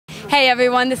Hey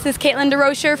everyone, this is Caitlin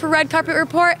DeRocher for Red Carpet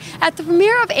Report at the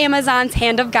premiere of Amazon's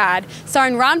Hand of God,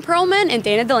 starring Ron Perlman and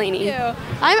Dana Delaney.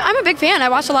 I'm a big fan. I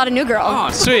watched a lot of New Girl. Oh,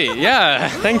 sweet. Yeah,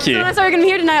 thank you. When I saw we're going to be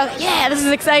here tonight, I was like, yeah, this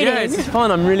is exciting. Yeah, it's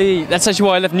fun. That's actually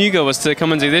why I left New Girl, was to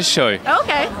come and do this show.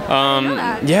 Okay.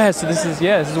 Yeah, so this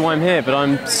is why I'm here. But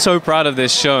I'm so proud of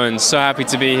this show and so happy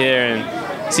to be here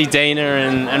and see Dana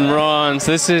and Ron.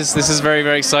 So this is very,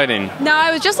 very exciting. Now,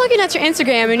 I was just looking at your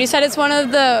Instagram and you said it's one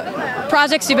of the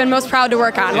projects you've been most proud to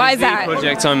work on. Why is that? The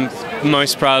project I'm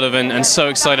most proud of and so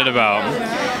excited about.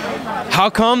 How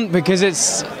come? Because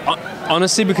it's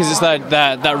honestly because it's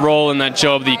that role and that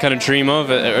job that you kind of dream of,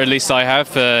 or at least I have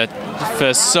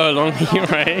for so long,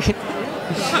 right?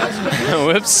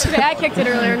 Whoops. Okay, I kicked it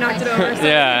earlier, knocked it over. So.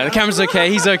 Yeah, the camera's okay.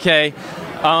 He's okay.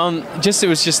 It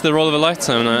was just the role of a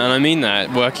lifetime, and I mean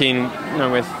that. Working,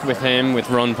 with him, with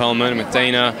Ron Perlman, with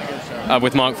Dana,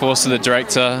 with Marc Forster, the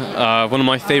director. One of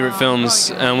my favorite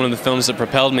films, and one of the films that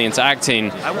propelled me into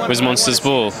acting, was Monsters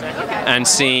Ball, and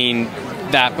seeing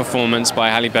that performance by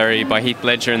Halle Berry, by Heath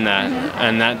Ledger in that,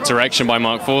 and that direction by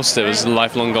Marc Forster, was a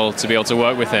lifelong goal to be able to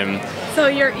work with him. So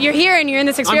you're here and you're in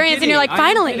this experience and you're like,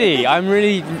 finally. I'm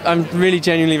really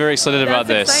genuinely very excited about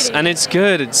this, exciting. and it's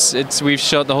good. We've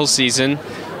shot the whole season.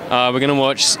 We're gonna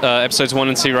watch episodes 1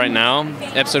 and 2 right now.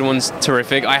 Episode 1's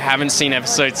terrific. I haven't seen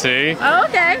episode 2. Oh,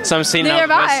 okay. So I'm seeing that for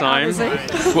the first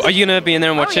time. Well, are you gonna be in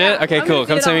there and watch it? Okay, cool.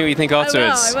 Come tell me what you think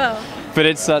afterwards. I will. But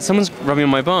it's someone's rubbing on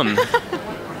my bum.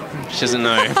 She doesn't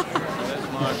know.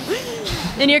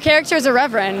 And your character is a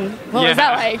reverend. What was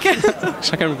that like?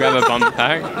 Should I go and grab a bum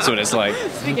pack? That's what it's like.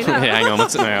 Speaking of. Yeah, hang on.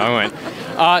 No, I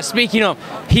won't. Speaking of,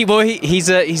 he's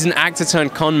an actor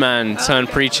turned con man turned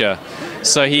preacher.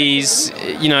 So he's,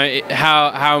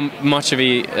 how much of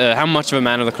a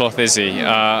man of the cloth is he?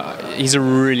 He's a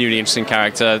really, really interesting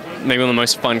character. Maybe one of the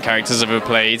most fun characters I've ever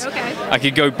played. Okay. I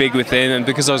could go big with him, and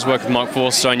because I was working with Marc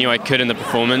Forster, I knew I could in the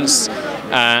performance.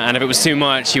 And if it was too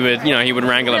much, he would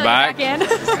wrangle it back.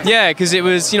 Yeah, because it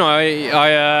was,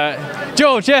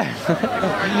 George, yeah.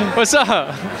 What's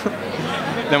up?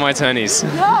 They're my attorneys. No,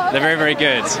 okay. They're very, very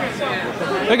good.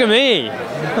 Look at me.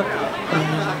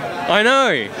 I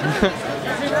know.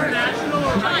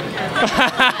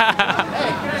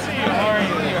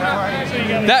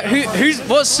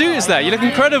 What suit is that? You look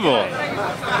incredible.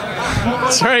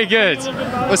 It's very good.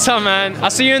 What's up, man? I'll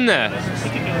see you in there.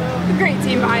 Great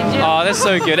team behind you. Oh, that's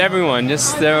so good. Everyone,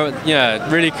 they're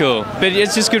really cool. But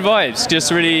it's just good vibes.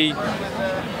 Just really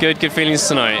good feelings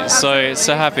tonight. So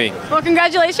happy. Well,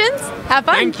 congratulations. Have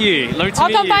fun. Thank you. Love to I'll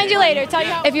meet come you. find you later. Tell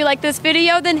you if you like this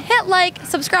video, then hit like,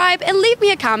 subscribe, and leave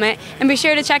me a comment. And be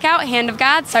sure to check out Hand of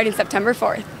God starting September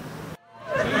 4th.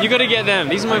 You gotta get them.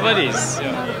 These are my buddies.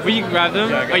 Will you grab them?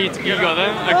 You got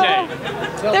them? Okay.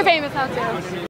 They're famous now too.